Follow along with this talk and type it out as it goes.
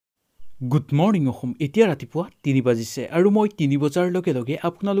Good morning Assam. এতিয়া ৰাতিপুৱা ৩ বাজিছে আৰু মই ৩ বজাৰ লগে লগে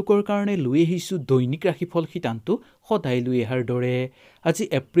আপোনালোকৰ কাৰণে লৈ আহিছোঁ দৈনিক ৰাশিফল শিতানটো সদায় লৈ অহাৰ দৰে। আজি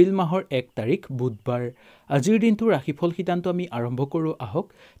এপ্ৰিল মাহৰ ১ তাৰিখ বুধবাৰ। আজিৰ দিনটোৰ ৰাশিফল শিতানটো আমি আৰম্ভ কৰোঁ আহক।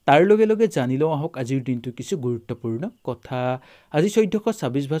 তাৰ লগে লগে জানি লওঁ আহক আজিৰ দিনটোৰ কিছু গুৰুত্বপূৰ্ণ কথা। আজি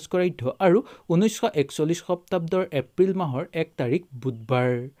 ১৪২৬ ভাস্কৰাব্দ আৰু ১৯৪১ শতাব্দৰ এপ্ৰিল মাহৰ ১ তাৰিখ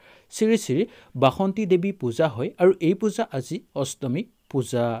বুধবাৰ। শ্ৰী শ্ৰী বাসন্তী দেৱী পূজা হয় আৰু এই পূজা আজি অষ্টমী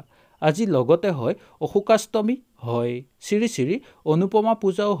পূজা। আজি লগতে হয় অশোকাষ্টমী হয়। শ্ৰী শ্ৰী অনুপমা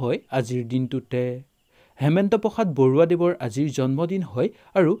পূজাও হয় আজিৰ দিনটোতে। হেমেন্ত প্ৰসাদ বৰুৱাদেৱৰ আজিৰ জন্মদিন হয়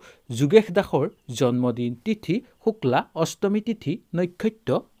আৰু যোগেশ দাসৰ জন্মদিন। তিথি শুক্লা, অষ্টমী তিথি,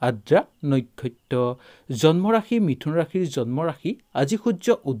 নক্ষত্ৰ আদ্ৰা নক্ষত্ৰ। জন্মৰাশি মিথুন ৰাশিৰ জন্মৰাশি। আজি সূৰ্য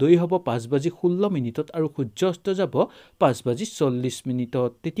উদয় হ'ব ৫:১৬ আৰু সূৰ্য অস্ত যাব ৫:৪০।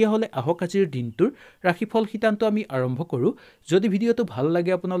 তেতিয়াহ'লে আহক আজিৰ দিনটোৰ ৰাশিফল শিতানটো আমি আৰম্ভ কৰোঁ। যদি ভিডিঅ'টো ভাল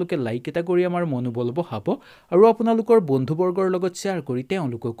লাগে আপোনালোকে লাইক এটা কৰি আমাৰ মনোবল বঢ়াব আৰু আপোনালোকৰ বন্ধুবৰ্গৰ লগত শ্বেয়াৰ কৰি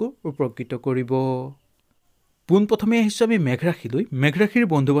তেওঁলোককো উপকৃত কৰিব। পোনপ্ৰথমে আহিছোঁ আমি মেঘ ৰাশিলৈ। মেঘ ৰাশিৰ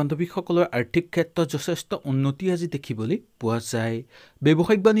বন্ধু বান্ধৱীসকলৰ আৰ্থিক ক্ষেত্ৰত যথেষ্ট উন্নতি আজি দেখিবলৈ পোৱা যায়।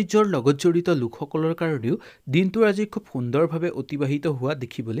 ব্যৱসায়িক বাণিজ্যৰ লগত জড়িত লোকসকলৰ কাৰণেও দিনটোৰ আজি খুব সুন্দৰভাৱে অতিবাহিত হোৱা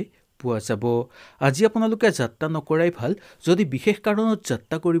দেখিবলৈ পোৱা যাব। আজি আপোনালোকে যাত্ৰা নকৰাই ভাল। যদি বিশেষ কাৰণত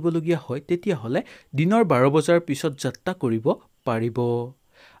যাত্ৰা কৰিবলগীয়া হয় তেতিয়াহ'লে দিনৰ ১২ বজাৰ পিছত যাত্ৰা কৰিব পাৰিব।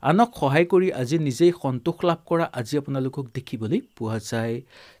 আনক সহায় কৰি আজি নিজেই সন্তোষ লাভ কৰা আজি আপোনালোকক দেখিবলৈ পোৱা যায়।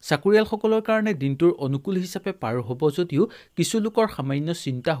 চাকৰিয়ালসকলৰ কাৰণে দিনটোৰ অনুকূল হিচাপে পাৰ হ'ব যদিও কিছু লোকৰ সামান্য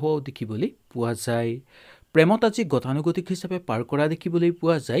চিন্তা হোৱাও দেখিবলৈ পোৱা যায়। প্ৰেমত আজি গতানুগতিক হিচাপে পাৰ কৰা দেখিবলৈ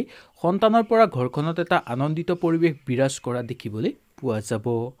পোৱা যায়। সন্তানৰ পৰা ঘৰখনত এটা আনন্দিত পৰিৱেশ বিৰাজ কৰা দেখিবলৈ পোৱা যাব।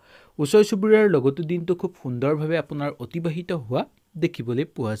 ওচৰ চুবুৰীয়াৰ লগতো দিনটো খুব সুন্দৰভাৱে আপোনাৰ অতিবাহিত হোৱা দেখিবলৈ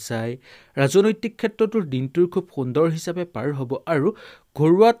পোৱা যায়। ৰাজনৈতিক ক্ষেত্ৰতো দিনটোৰ খুব সুন্দৰ হিচাপে পাৰ হ'ব আৰু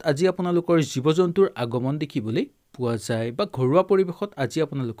ঘৰুৱাত আজি আপোনালোকৰ জীৱ জন্তুৰ আগমন দেখিবলৈ পোৱা যায় বা ঘৰুৱা পৰিৱেশত আজি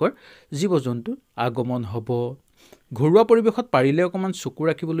আপোনালোকৰ জীৱ জন্তুৰ আগমন হ'ব। ঘৰুৱা পৰিৱেশত পাৰিলে অকণমান চকু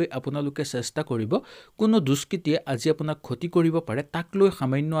ৰাখিবলৈ আপোনালোকে চেষ্টা কৰিব। কোনো দুষ্কৃতিয়ে আজি আপোনাক ক্ষতি কৰিব পাৰে, তাক লৈ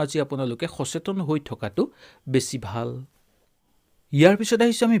সামান্য আজি আপোনালোকে সচেতন হৈ থকাটো বেছি ভাল। ইয়াৰ পিছত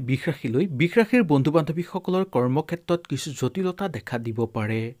আহিছোঁ আমি বৃষ ৰাশিলৈ। বৃষ ৰাশিৰ বন্ধু বান্ধৱীসকলৰ কৰ্মক্ষেত্ৰত কিছু জটিলতা দেখা দিব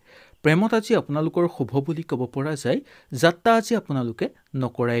পাৰে। প্ৰেমত আজি আপোনালোকৰ শুভ বুলি ক'ব পৰা যায়। যাত্ৰা আজি আপোনালোকে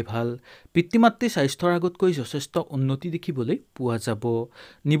নকৰাই ভাল। পিতৃ মাতৃ স্বাস্থ্যৰ আগতকৈ যথেষ্ট উন্নতি দেখিবলৈ পোৱা যাব।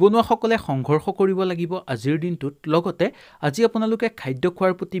 নিবনুৱাসকলে সংঘৰ্ষ কৰিব লাগিব আজিৰ দিনটোত। লগতে আজি আপোনালোকে খাদ্য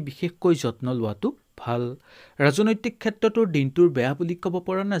খোৱাৰ প্ৰতি বিশেষকৈ যত্ন লোৱাটো ভাল। ৰাজনৈতিক ক্ষেত্ৰতো দিনটোৰ বেয়া বুলি ক'ব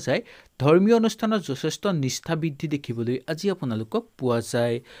পৰা নাযায়। ধৰ্মীয় অনুষ্ঠানত যথেষ্ট নিষ্ঠা বৃদ্ধি দেখিবলৈ আজি আপোনালোকক পোৱা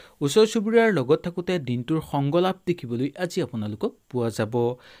যায়। ওচৰ চুবুৰীয়াৰ লগত থাকোঁতে দিনটোৰ সংগ লাভ দেখিবলৈ আজি আপোনালোকক পোৱা যাব।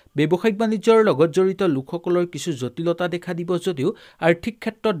 ব্যৱসায়িক বাণিজ্যৰ লগত জড়িত লোকসকলৰ কিছু জটিলতা দেখা দিব যদিও আৰ্থিক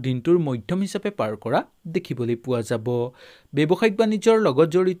ক্ষেত্ৰত দিনটোৰ মধ্যম হিচাপে পাৰ কৰা দেখিবলৈ পোৱা যাব। ব্যৱসায়িক বাণিজ্যৰ লগত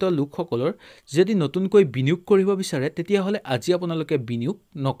জড়িত লোকসকলৰ যদি নতুনকৈ বিনিয়োগ কৰিব বিচাৰে তেতিয়াহ'লে আজি আপোনালোকে বিনিয়োগ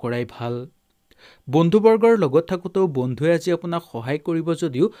নকৰাই ভাল। বন্ধুবৰ্গৰ লগত থাকোঁতেও বন্ধুৱে আজি আপোনাক সহায় কৰিব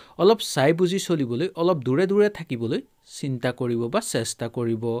যদিও অলপ চাই বুজি চলিবলৈ, অলপ দূৰে দূৰে থাকিবলৈ চিন্তা কৰিব বা চেষ্টা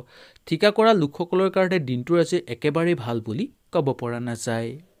কৰিব। ঠিকা কৰা লোকসকলৰ কাৰণে দিনটোৰ আজি একেবাৰেই ভাল বুলি ক'ব পৰা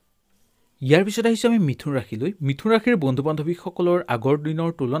নাযায়। ইয়াৰ পিছত আহিছোঁ আমি মিথুন ৰাশিলৈ। মিথুন ৰাশিৰ বন্ধু বান্ধৱীসকলৰ আগৰ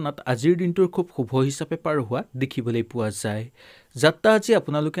দিনৰ তুলনাত আজিৰ দিনটোৰ খুব শুভ হিচাপে পাৰ হোৱা দেখিবলৈ পোৱা যায়। যাত্ৰা আজি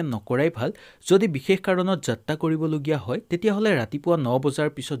আপোনালোকে নকৰাই ভাল। যদি বিশেষ কাৰণত যাত্ৰা কৰিবলগীয়া হয় তেতিয়াহ'লে ৰাতিপুৱা ৯ বজাৰ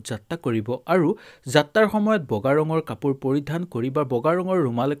পিছত যাত্ৰা কৰিব আৰু যাত্ৰাৰ সময়ত বগা ৰঙৰ কাপোৰ পৰিধান কৰি বা বগা ৰঙৰ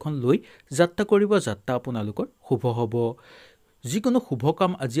ৰুমাল এখন লৈ যাত্ৰা কৰিব। যাত্ৰা আপোনালোকৰ শুভ হ'ব। যিকোনো শুভ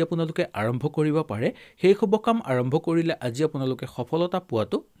কাম আজি আপোনালোকে আৰম্ভ কৰিব পাৰে। সেই শুভ কাম আৰম্ভ কৰিলে আজি আপোনালোকে সফলতা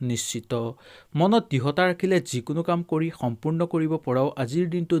পোৱাটো নিশ্চিত। মনত দৃঢ়তা ৰাখিলে যিকোনো কাম কৰি সম্পূৰ্ণ কৰিব পৰাও আজিৰ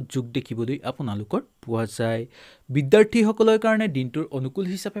দিনটোত যোগ দেখিবলৈ আপোনালোকৰ পোৱা যায়। বিদ্যাৰ্থীসকলৰ কাৰণে দিনটোৰ অনুকূল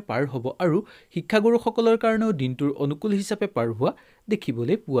হিচাপে পাৰ হ'ব আৰু শিক্ষাগুৰুসকলৰ কাৰণেও দিনটোৰ অনুকূল হিচাপে পাৰ হোৱা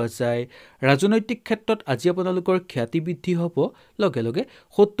দেখিবলৈ পোৱা যায়। ৰাজনৈতিক ক্ষেত্ৰত আজি আপোনালোকৰ খ্যাতি বৃদ্ধি হ'ব। লগে লগে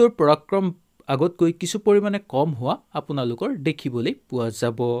শত্ৰুৰ পৰাক্ৰম আগতকৈ কিছু পৰিমাণে কম হোৱা আপোনালোকৰ দেখিবলৈ পোৱা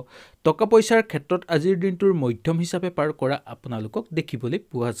যাব। টকা পইচাৰ ক্ষেত্ৰত আজিৰ দিনটোৰ মধ্যম হিচাপে পাৰ কৰা আপোনালোকক দেখিবলৈ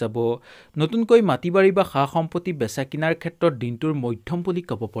পোৱা যাব। নতুনকৈ মাটি বাৰী বা সা সম্পত্তি বেচা কিনাৰ ক্ষেত্ৰত দিনটোৰ মধ্যম বুলি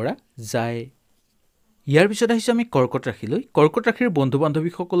ক'ব পৰা যায়। ইয়াৰ পিছত আহিছোঁ আমি কৰ্কট ৰাশিলৈ। কৰ্কট ৰাশিৰ বন্ধু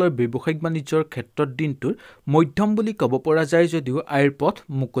বান্ধৱীসকলৰ ব্যৱসায়িক বাণিজ্যৰ ক্ষেত্ৰত দিনটোৰ মধ্যম বুলি ক'ব পৰা যায় যদিও আয়ৰ পথ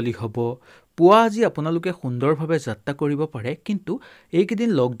মুকলি হ'ব। পুৱা আজি আপোনালোকে সুন্দৰভাৱে যাত্ৰা কৰিব পাৰে, কিন্তু এইকেইদিন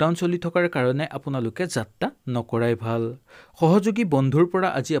লকডাউন চলি থকাৰ কাৰণে আপোনালোকে যাত্ৰা নকৰাই ভাল। সহযোগী বন্ধুৰ পৰা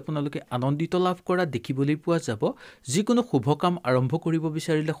আজি আপোনালোকে আনন্দিত লাভ কৰা দেখিবলৈ পোৱা যাব। যিকোনো শুভ কাম আৰম্ভ কৰিব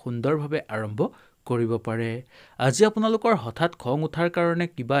বিচাৰিলে সুন্দৰভাৱে আৰম্ভ কৰিব পাৰে। আজি আপোনালোকৰ হঠাৎ খং উঠাৰ কাৰণে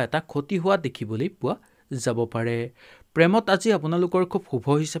কিবা এটা ক্ষতি হোৱা দেখিবলৈ পোৱা যাব পাৰে। প্ৰেমত আজি আপোনালোকৰ খুব শুভ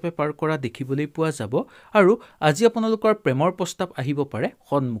হিচাপে পাৰ কৰা দেখিবলৈ পোৱা যাব আৰু আজি আপোনালোকৰ প্ৰেমৰ প্ৰস্তাৱ আহিব পাৰে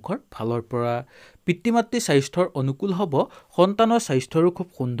সন্মুখৰ ফালৰ পৰা। পিতৃ মাতৃৰ স্বাস্থ্যৰ অনুকূল হ'ব, সন্তানৰ স্বাস্থ্যৰো খুব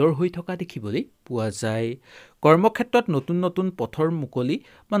সুন্দৰ হৈ থকা দেখিবলৈ পোৱা যায়। কৰ্মক্ষেত্ৰত নতুন নতুন পথৰ মুকলি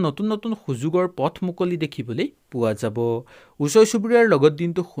বা নতুন নতুন সুযোগৰ পথ মুকলি দেখিবলৈ পোৱা যাব। ওচৰ চুবুৰীয়াৰ লগত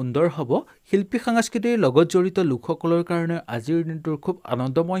দিনটো সুন্দৰ হ'ব। শিল্পী সাংস্কৃতিৰ লগত জড়িত লোকসকলৰ কাৰণে আজিৰ দিনটোৰ খুব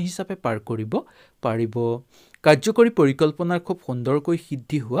আনন্দময় হিচাপে পাৰ কৰিব পাৰিব। কাৰ্যকৰী পৰিকল্পনাৰ খুব সুন্দৰকৈ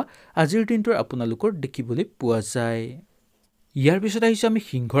সিদ্ধি হোৱা আজিৰ দিনটোৰ আপোনালোকৰ দেখিবলৈ পোৱা যায়। ইয়াৰ পিছত আহিছোঁ আমি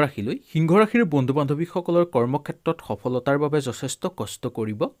সিংহ ৰাশিলৈ। সিংহ ৰাশিৰ বন্ধু বান্ধৱীসকলৰ কৰ্মক্ষেত্ৰত সফলতাৰ বাবে যথেষ্ট কষ্ট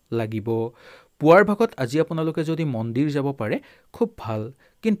কৰিব লাগিব। পুৱাৰ ভাগত আজি আপোনালোকে যদি মন্দিৰ যাব পাৰে খুব ভাল,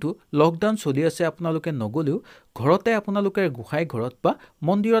 কিন্তু লকডাউন চলি আছে, আপোনালোকে নগ'লেও ঘৰতে আপোনালোকে গোসাঁই ঘৰত বা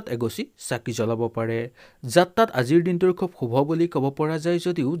মন্দিৰত এগছি চাকি জ্বলাব পাৰে। যাত্ৰাত আজিৰ দিনটোৰ খুব শুভ বুলি ক'ব পৰা যায়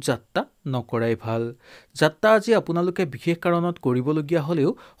যদিও যাত্ৰা নকৰাই ভাল। যাত্ৰা আজি আপোনালোকে বিশেষ কাৰণত কৰিবলগীয়া হ'লেও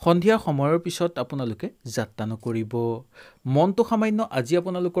সন্ধিয়া সময়ৰ পিছত আপোনালোকে যাত্ৰা নকৰিব। মনটো সামান্য আজি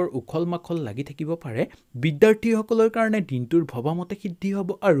আপোনালোকৰ উখল মাখল লাগি থাকিব পাৰে। বিদ্যাৰ্থীসকলৰ কাৰণে দিনটোৰ ভবামতে সিদ্ধি হ'ব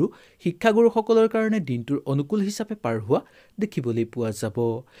আৰু শিক্ষাগুৰুসকলৰ কাৰণে দিনটোৰ অনুকূল হিচাপে পাৰ হোৱা দেখিবলৈ পোৱা যাব।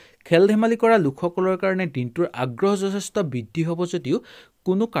 খেল ধেমালি কৰা লোকসকলৰ কাৰণে দিনটোৰ আগ্ৰহ যথেষ্ট বৃদ্ধি হ'ব যদিও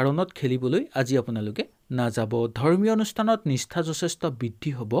কোনো কাৰণত খেলিবলৈ আজি আপোনালোকে নাযাব। ধৰ্মীয় অনুষ্ঠানত নিষ্ঠা যথেষ্ট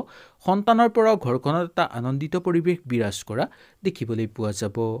বৃদ্ধি হ'ব। সন্তানৰ পৰাও ঘৰখনত এটা আনন্দিত পৰিৱেশ বিৰাজ কৰা দেখিবলৈ পোৱা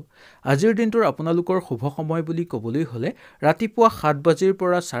যাব। আজিৰ দিনটোৰ আপোনালোকৰ শুভ সময় বুলি ক'বলৈ হ'লে ৰাতিপুৱা 7 বাজিৰ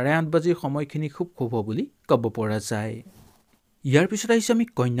পৰা 8:30 বাজিৰ সময়খিনি খুব শুভ বুলি ক'ব পৰা যায়। ইয়াৰ পিছত আহিছোঁ আমি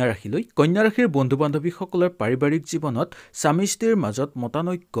কন্যা ৰাশিলৈ। কন্যা ৰাশিৰ বন্ধু বান্ধৱীসকলৰ পাৰিবাৰিক জীৱনত স্বামী স্ত্ৰীৰ মাজত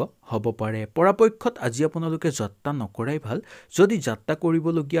মতানৈক্য হ'ব পাৰে। পৰাপক্ষত আজি আপোনালোকে যাত্ৰা নকৰাই ভাল। যদি যাত্ৰা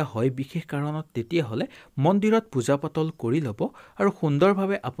কৰিবলগীয়া হয় বিশেষ কাৰণত তেতিয়াহ'লে মন্দিৰত পূজা পাতল কৰি ল'ব আৰু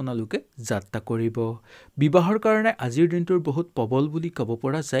সুন্দৰভাৱে আপোনালোকে যাত্ৰা কৰিব। বিবাহৰ কাৰণে আজিৰ দিনটোৰ বহুত প্ৰবল বুলি ক'ব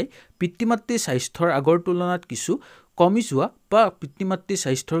পৰা যায়। পিতৃ মাতৃৰ স্বাস্থ্যৰ আগৰ তুলনাত কিছু কমি যোৱা বা পিতৃ মাতৃৰ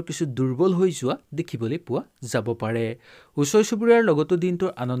স্বাস্থ্যৰ কিছু দুৰ্বল হৈ যোৱা দেখিবলৈ পোৱা যাব পাৰে। ওচৰ চুবুৰীয়াৰ লগতো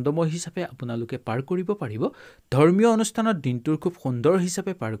দিনটোৰ আনন্দময় হিচাপে আপোনালোকে পাৰ কৰিব পাৰিব। ধৰ্মীয় অনুষ্ঠানত দিনটোৰ খুব সুন্দৰ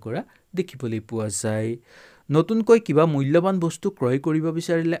হিচাপে পাৰ কৰা দেখিবলৈ পোৱা যায়। নতুনকৈ কিবা মূল্যৱান বস্তু ক্ৰয় কৰিব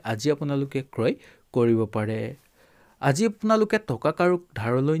বিচাৰিলে আজি আপোনালোকে ক্ৰয় কৰিব পাৰে। আজি আপোনালোকে টকা কাৰোক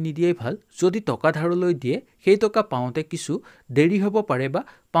ধাৰলৈ নিদিয়েই ভাল। যদি টকা ধাৰলৈ দিয়ে সেই টকা পাওঁতে কিছু দেৰি হ'ব পাৰে বা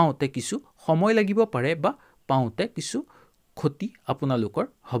পাওঁতে কিছু সময় লাগিব পাৰে বা পাওঁতে কিছু ক্ষতি আপোনালোকৰ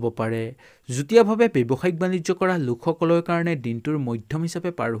হ'ব পাৰে। যুটীয়াভাৱে ব্যৱসায়িক বাণিজ্য কৰা লোকসকলৰ কাৰণে দিনটোৰ মধ্যম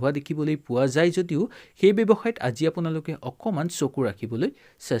হিচাপে পাৰ হোৱা দেখিবলৈ পোৱা যায় যদিও সেই ব্যৱসায়ত আজি আপোনালোকে অকণমান চকু ৰাখিবলৈ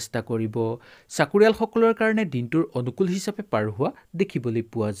চেষ্টা কৰিব। চাকৰিয়ালসকলৰ কাৰণে দিনটোৰ অনুকূল হিচাপে পাৰ হোৱা দেখিবলৈ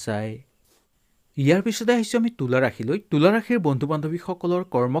পোৱা যায়। ইয়াৰ পিছতে আহিছোঁ আমি তুলা ৰাশিলৈ। তুলা ৰাশিৰ বন্ধু বান্ধৱীসকলৰ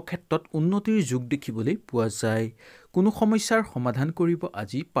কৰ্মক্ষেত্ৰত উন্নতিৰ যোগ দেখিবলৈ পোৱা যায়। কোনো সমস্যাৰ সমাধান কৰিব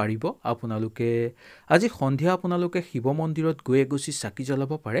আজি পাৰিব আপোনালোকে। আজি সন্ধিয়া আপোনালোকে শিৱ মন্দিৰত গৈ এগছি চাকি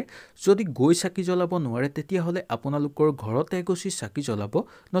জ্বলাব পাৰে। যদি গৈ চাকি জ্বলাব নোৱাৰে তেতিয়াহ'লে আপোনালোকৰ ঘৰতে এগছি চাকি জ্বলাব,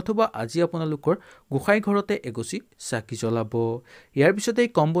 নতুবা আজি আপোনালোকৰ গোসাঁই ঘৰতে এগছি চাকি জ্বলাব। ইয়াৰ পিছতে এই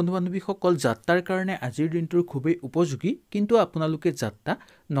কম বন্ধু বান্ধৱীসকল যাত্ৰাৰ কাৰণে আজিৰ দিনটোৰ খুবেই উপযোগী, কিন্তু আপোনালোকে যাত্ৰা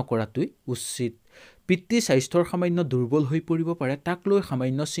নকৰাটোৱেই উচিত। পিতৃৰ স্বাস্থ্যৰ সামান্য দুৰ্বল হৈ পৰিব পাৰে, তাক লৈ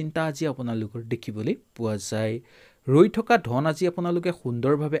সামান্য চিন্তা আজি আপোনালোকৰ দেখিবলৈ পোৱা যায়। ৰৈ থকা ধন আজি আপোনালোকে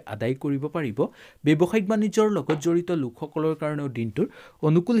সুন্দৰভাৱে আদায় কৰিব পাৰিব। ব্যৱসায়িক বাণিজ্যৰ লগত জড়িত লোকসকলৰ কাৰণেও দিনটোৰ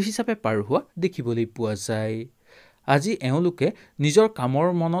অনুকূল হিচাপে পাৰ হোৱা দেখিবলৈ পোৱা যায়। আজি এওঁলোকে নিজৰ কামৰ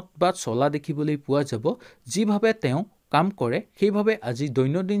মনত বা চলা দেখিবলৈ পোৱা যাব। যিভাৱে তেওঁ কাম কৰে সেইভাৱে আজি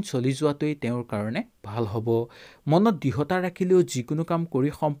দৈনন্দিন চলি যোৱাটোৱেই তেওঁৰ কাৰণে ভাল হ'ব। মনত দৃঢ়তা ৰাখিলেও যিকোনো কাম কৰি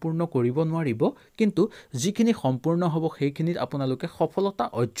সম্পূৰ্ণ কৰিব নোৱাৰিব, কিন্তু যিখিনি সম্পূৰ্ণ হ'ব সেইখিনিত আপোনালোকে সফলতা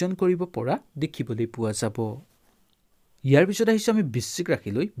অৰ্জন কৰিব পৰা দেখিবলৈ পোৱা যাব। ইয়াৰ পিছত আহিছোঁ আমি বৃশ্চিক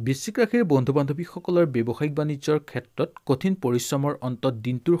ৰাশিলৈ। বৃশ্চিক ৰাশিৰ বন্ধু বান্ধৱীসকলৰ ব্যৱসায়িক বাণিজ্যৰ ক্ষেত্ৰত কঠিন পৰিশ্ৰমৰ অন্তত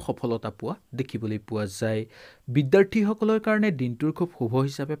দিনটোৰ সফলতা পোৱা দেখিবলৈ পোৱা যায়। বিদ্যাৰ্থীসকলৰ কাৰণে দিনটোৰ খুব শুভ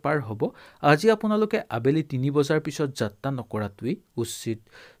হিচাপে পাৰ হ'ব। আজি আপোনালোকে আবেলি 3 বজাৰ পিছত যাত্ৰা নকৰাটোৱেই উচিত।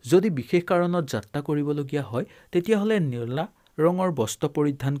 যদি বিশেষ কাৰণত যাত্ৰা কৰিবলগীয়া হয় তেতিয়াহ'লে নীলা ৰঙৰ বস্ত্ৰ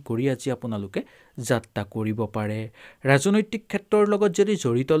পৰিধান কৰি আজি আপোনালোকে যাত্ৰা কৰিব পাৰে। ৰাজনৈতিক ক্ষেত্ৰৰ লগত যদি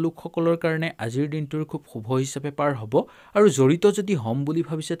জড়িত লোকসকলৰ কাৰণে আজিৰ দিনটোৰ খুব শুভ হিচাপে পাৰ হ'ব আৰু জড়িত যদি হ'ম বুলি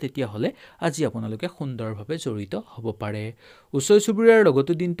ভাবিছে তেতিয়াহ'লে আজি আপোনালোকে সুন্দৰভাৱে জড়িত হ'ব পাৰে। ওচৰ চুবুৰীয়াৰ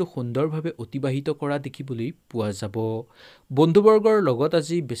লগতো দিনটো সুন্দৰভাৱে অতিবাহিত কৰা দেখিবলৈ পোৱা যাব। বন্ধুবৰ্গৰ লগত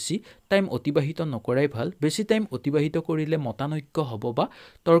আজি বেছি টাইম অতিবাহিত নকৰাই ভাল। বেছি টাইম অতিবাহিত কৰিলে মতানৈক্য হ'ব বা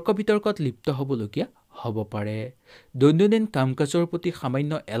তৰ্ক বিতৰ্কত লিপ্ত হ'বলগীয়া হ'ব পাৰে। দৈনন্দিন কাম কাজৰ প্ৰতি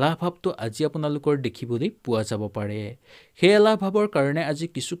সামান্য এলাহ ভাৱটো আজি আপোনালোকৰ দেখিবলৈ পোৱা যাব পাৰে। সেই এলাহ ভাৱৰ কাৰণে আজি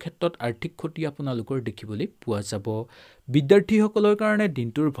কিছু ক্ষেত্ৰত আৰ্থিক ক্ষতি আপোনালোকৰ দেখিবলৈ পোৱা যাব। বিদ্যাৰ্থীসকলৰ কাৰণে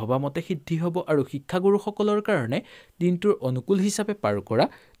দিনটোৰ ভবামতে সিদ্ধি হ'ব আৰু শিক্ষাগুৰুসকলৰ কাৰণে দিনটোৰ অনুকূল হিচাপে পাৰ কৰা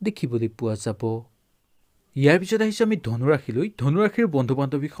দেখিবলৈ পোৱা যাব। ইয়াৰ পিছত আহিছোঁ আমি ধনুৰাশিলৈ। ধনুৰাশিৰ বন্ধু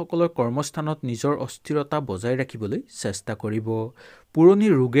বান্ধৱীসকলৰ কৰ্মস্থানত নিজৰ অস্থিৰতা বজাই ৰাখিবলৈ চেষ্টা কৰিব। পুৰণি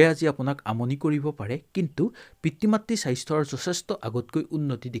ৰোগে আজি আপোনাক আমনি কৰিব পাৰে, কিন্তু পিতৃ মাতৃ স্বাস্থ্যৰ যথেষ্ট আগতকৈ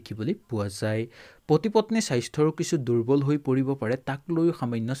উন্নতি দেখিবলৈ পোৱা যায়। পতি পত্নীৰ স্বাস্থ্যৰো কিছু দুৰ্বল হৈ পৰিব পাৰে, তাক লৈও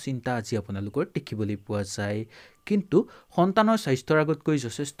সামান্য চিন্তা আজি আপোনালোকৰ দেখিবলৈ পোৱা যায়। কিন্তু সন্তানৰ স্বাস্থ্যৰ আগতকৈ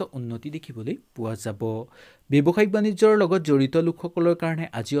যথেষ্ট উন্নতি দেখিবলৈ পোৱা যাব। ব্যৱসায়িক বাণিজ্যৰ লগত জড়িত লোকসকলৰ কাৰণে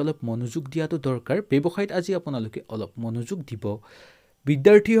আজি অলপ মনোযোগ দিয়াটো দৰকাৰ। ব্যৱসায়ত আজি আপোনালোকে অলপ মনোযোগ দিব।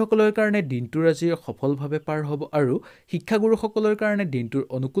 বিদ্যাৰ্থীসকলৰ কাৰণে দিনটোৰ আজি সফলভাৱে পাৰ হ'ব আৰু শিক্ষাগুৰুসকলৰ কাৰণে দিনটোৰ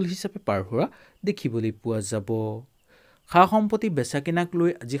অনুকূল হিচাপে পাৰ হোৱা দেখিবলৈ পোৱা যাব। সা সম্পত্তি বেচা কিনাক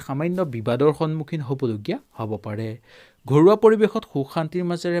লৈ আজি সামান্য বিবাদৰ সন্মুখীন হ'বলগীয়া হ'ব পাৰে। ঘৰুৱা পৰিৱেশত সুখ শান্তিৰ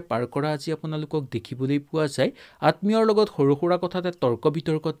মাজেৰে পাৰ কৰা আজি আপোনালোকক দেখিবলৈ পোৱা যায়। আত্মীয়ৰ লগত সৰু সুৰা কথাতে তৰ্ক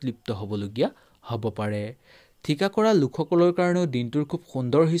বিতৰ্কত লিপ্ত হ'বলগীয়া হ'ব পাৰে। ঠিকা কৰা লোকসকলৰ কাৰণেও দিনটোৰ খুব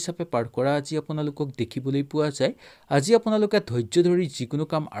সুন্দৰ হিচাপে পাৰ কৰা আজি আপোনালোকক দেখিবলৈ পোৱা যায়। আজি আপোনালোকে ধৈৰ্য ধৰি যিকোনো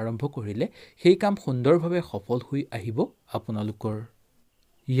কাম আৰম্ভ কৰিলে সেই কাম সুন্দৰভাৱে সফল হৈ আহিব আপোনালোকৰ।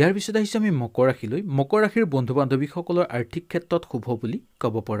 ইয়াৰ পিছত আহিছোঁ আমি মকৰ ৰাশিলৈ। মকৰ ৰাশিৰ বন্ধু বান্ধৱীসকলৰ আৰ্থিক ক্ষেত্ৰত শুভ বুলি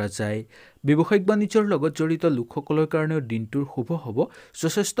ক'ব পৰা যায়। ব্যৱসায়িক বাণিজ্যৰ লগত জড়িত লোকসকলৰ কাৰণেও দিনটোৰ শুভ হ'ব।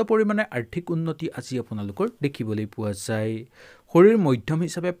 যথেষ্ট পৰিমাণে আৰ্থিক উন্নতি আজি আপোনালোকৰ দেখিবলৈ পোৱা যায়। শৰীৰ মধ্যম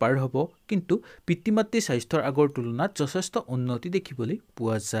হিচাপে পাৰ হ'ব, কিন্তু পিতৃ মাতৃৰ স্বাস্থ্যৰ আগৰ তুলনাত যথেষ্ট উন্নতি দেখিবলৈ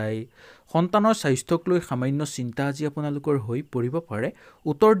পোৱা যায়। সন্তানৰ স্বাস্থ্যক লৈ সামান্য চিন্তা আজি আপোনালোকৰ হৈ পৰিব পাৰে।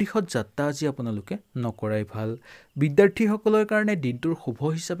 উত্তৰ দিশত যাত্ৰা আজি আপোনালোকে নকৰাই ভাল। বিদ্যাৰ্থীসকলৰ কাৰণে দিনটোৰ শুভ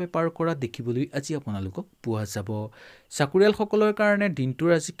হিচাপে পাৰ কৰা দেখিবলৈ আজি আপোনালোকক পোৱা যাব। চাকৰিয়ালসকলৰ কাৰণে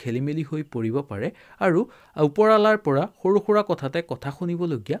দিনটোৰ আজি খেলি মেলি হৈ পৰিব পাৰে আৰু ওপৰৱালাৰ পৰা সৰু সুৰা কথাতে কথা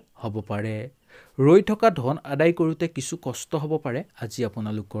শুনিবলগীয়া হ'ব পাৰে। ৰৈ থকা ধন আদায় কৰোঁতে কিছু কষ্ট হ'ব পাৰে আজি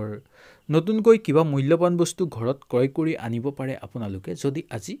আপোনালোকৰ। নতুনকৈ কিবা মূল্যৱান বস্তু ঘৰত ক্ৰয় কৰি আনিব পাৰে আপোনালোকে, যদি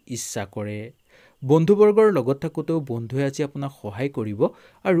আজি ইচ্ছা কৰে। বন্ধুবৰ্গৰ লগত থাকোঁতেও বন্ধুৱে আজি আপোনাক সহায় কৰিব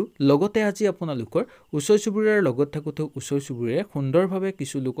আৰু লগতে আজি আপোনালোকৰ ওচৰ চুবুৰীয়াৰ লগত থাকোঁতেও ওচৰ চুবুৰীয়াই সুন্দৰভাৱে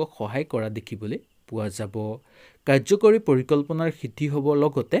কিছু লোকক সহায় কৰা দেখিবলৈ পোৱা যাব। কাৰ্যকৰী পৰিকল্পনাৰ সিদ্ধি হ'ব,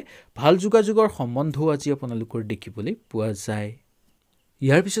 লগতে ভাল যোগাযোগৰ সম্বন্ধও আজি আপোনালোকৰ দেখিবলৈ পোৱা যায়।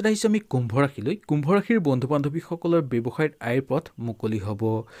 ইয়াৰ পিছত আহিছোঁ আমি কুম্ভ ৰাশিলৈ। কুম্ভ ৰাশিৰ বন্ধু বান্ধৱীসকলৰ ব্যৱসায়ত আয়ৰ পথ মুকলি হ'ব।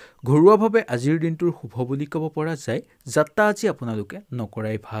 ঘৰুৱাভাৱে আজিৰ দিনটোৰ শুভ বুলি ক'ব পৰা যায়। যাত্ৰা আজি আপোনালোকে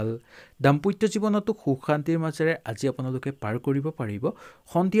নকৰাই ভাল। দাম্পত্য জীৱনতো সুখ শান্তিৰ মাজেৰে আজি আপোনালোকে পাৰ কৰিব পাৰিব।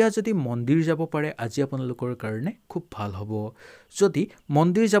 সন্ধিয়া যদি মন্দিৰ যাব পাৰে আজি আপোনালোকৰ কাৰণে খুব ভাল হ'ব। যদি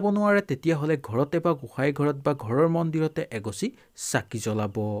মন্দিৰ যাব নোৱাৰে তেতিয়াহ'লে ঘৰতে বা গোসাঁই ঘৰত বা ঘৰৰ মন্দিৰতে এগছি চাকি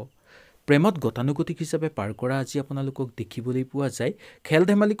জ্বলাব। প্ৰেমত গতানুগতিক হিচাপে পাৰ কৰা আজি আপোনালোকক দেখিবলৈ পোৱা যায়। খেল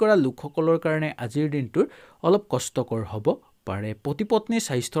ধেমালি কৰা লোকসকলৰ কাৰণে আজিৰ দিনটোৰ অলপ কষ্টকৰ হ'ব পাৰে। পতি পত্নীৰ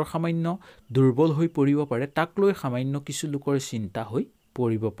স্বাস্থ্যৰ সামান্য দুৰ্বল হৈ পৰিব পাৰে, তাক লৈ সামান্য কিছু লোকৰ চিন্তা হৈ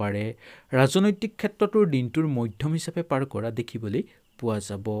পৰিব পাৰে। ৰাজনৈতিক ক্ষেত্ৰতো দিনটোৰ মধ্যম হিচাপে পাৰ কৰা দেখিবলৈ পোৱা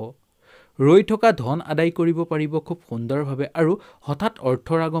যাব। ৰৈ থকা ধন আদায় কৰিব পাৰিব খুব সুন্দৰভাৱে আৰু হঠাৎ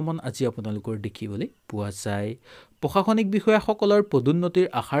অৰ্থৰ আগমন আজি আপোনালোকৰ দেখিবলৈ পোৱা যায়। প্ৰশাসনিক বিষয়াসকলৰ পদোন্নতিৰ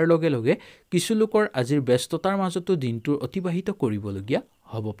আশাৰ লগে লগে কিছু লোকৰ আজিৰ ব্যস্ততাৰ মাজতো দিনটোৰ অতিবাহিত কৰিবলগীয়া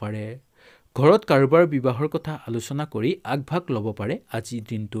হ'ব পাৰে। ঘৰত কাৰোবাৰ বিবাহৰ কথা আলোচনা কৰি আগভাগ ল'ব পাৰে আজিৰ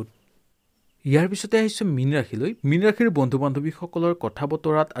দিনটোত। ইয়াৰ পিছতে আহিছোঁ মীন ৰাশিলৈ। মীন ৰাশিৰ বন্ধু বান্ধৱীসকলৰ কথা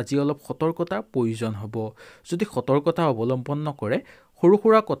বতৰাত আজি অলপ সতৰ্কতাৰ প্ৰয়োজন হ'ব। যদি সতৰ্কতা অৱলম্বন নকৰে সৰু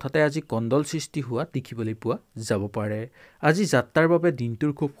সুৰা কথাতে আজি কণ্ডল সৃষ্টি হোৱা দেখিবলৈ পোৱা যাব পাৰে। আজি যাত্ৰাৰ বাবে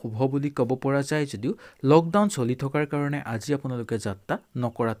দিনটোৰ খুব শুভ বুলি ক'ব পৰা যায় যদিও লকডাউন চলি থকাৰ কাৰণে আজি আপোনালোকে যাত্ৰা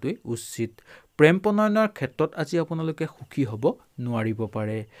নকৰাটোৱেই উচিত। প্ৰেম প্ৰণয়নৰ ক্ষেত্ৰত আজি আপোনালোকে সুখী হ'ব নোৱাৰিব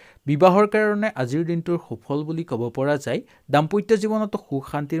পাৰে। বিবাহৰ কাৰণে আজিৰ দিনটোৰ সুফল বুলি ক'ব পৰা যায়। দাম্পত্য জীৱনতো সুখ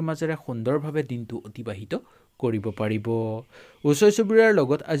শান্তিৰ মাজেৰে সুন্দৰভাৱে দিনটো অতিবাহিত কৰিব পাৰিব। ওচৰ চুবুৰীয়াৰ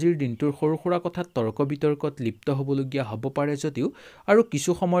লগত আজিৰ দিনটোৰ সৰু সুৰা কথাত তৰ্ক বিতৰ্কত লিপ্ত হ'বলগীয়া হ'ব পাৰে যদিও আৰু কিছু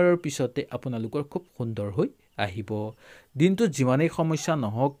সময়ৰ পিছতে আপোনালোকৰ খুব সুন্দৰ হৈ আহিব। দিনটোত যিমানেই সমস্যা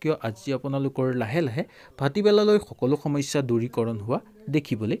নহওক কিয় আজি আপোনালোকৰ লাহে লাহে ভাটিবেলালৈ সকলো সমস্যা দূৰীকৰণ হোৱা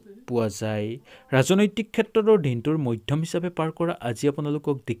দেখিবলৈ পোৱা যায়। ৰাজনৈতিক ক্ষেত্ৰতো দিনটোৰ মধ্যম হিচাপে পাৰ কৰা আজি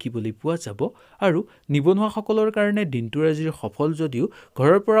আপোনালোকক দেখিবলৈ পোৱা যাব আৰু নিবনুৱাসকলৰ কাৰণে দিনটোৰ আজিৰ সফল যদিও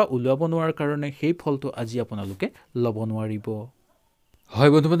ঘৰৰ পৰা ওলাব নোৱাৰাৰ কাৰণে সেই ফলটো আজি আপোনালোকে ল'ব নোৱাৰিব।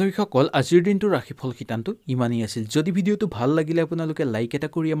 হয় বন্ধু-বান্ধৱীসকল, আজিৰ দিনটোৰ ৰাশিফল শিতানটো ইমানেই আছিল। যদি ভিডিঅ'টো ভাল লাগিলে আপোনালোকে লাইক এটা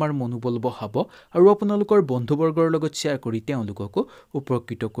কৰি আমাৰ মনোবল বঢ়াব আৰু আপোনালোকৰ বন্ধুবৰ্গৰ লগত শ্বেয়াৰ কৰি তেওঁলোককো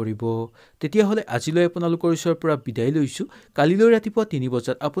উপকৃত কৰিব। তেতিয়াহ'লে আজিলৈ আপোনালোকৰ ওচৰৰ পৰা বিদায় লৈছোঁ। কালিলৈ ৰাতিপুৱা 3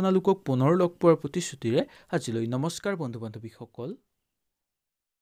 বজাত আপোনালোকক পুনৰ লগ পোৱাৰ প্ৰতিশ্ৰুতিৰে আজিলৈ নমস্কাৰ বন্ধু-বান্ধৱীসকল।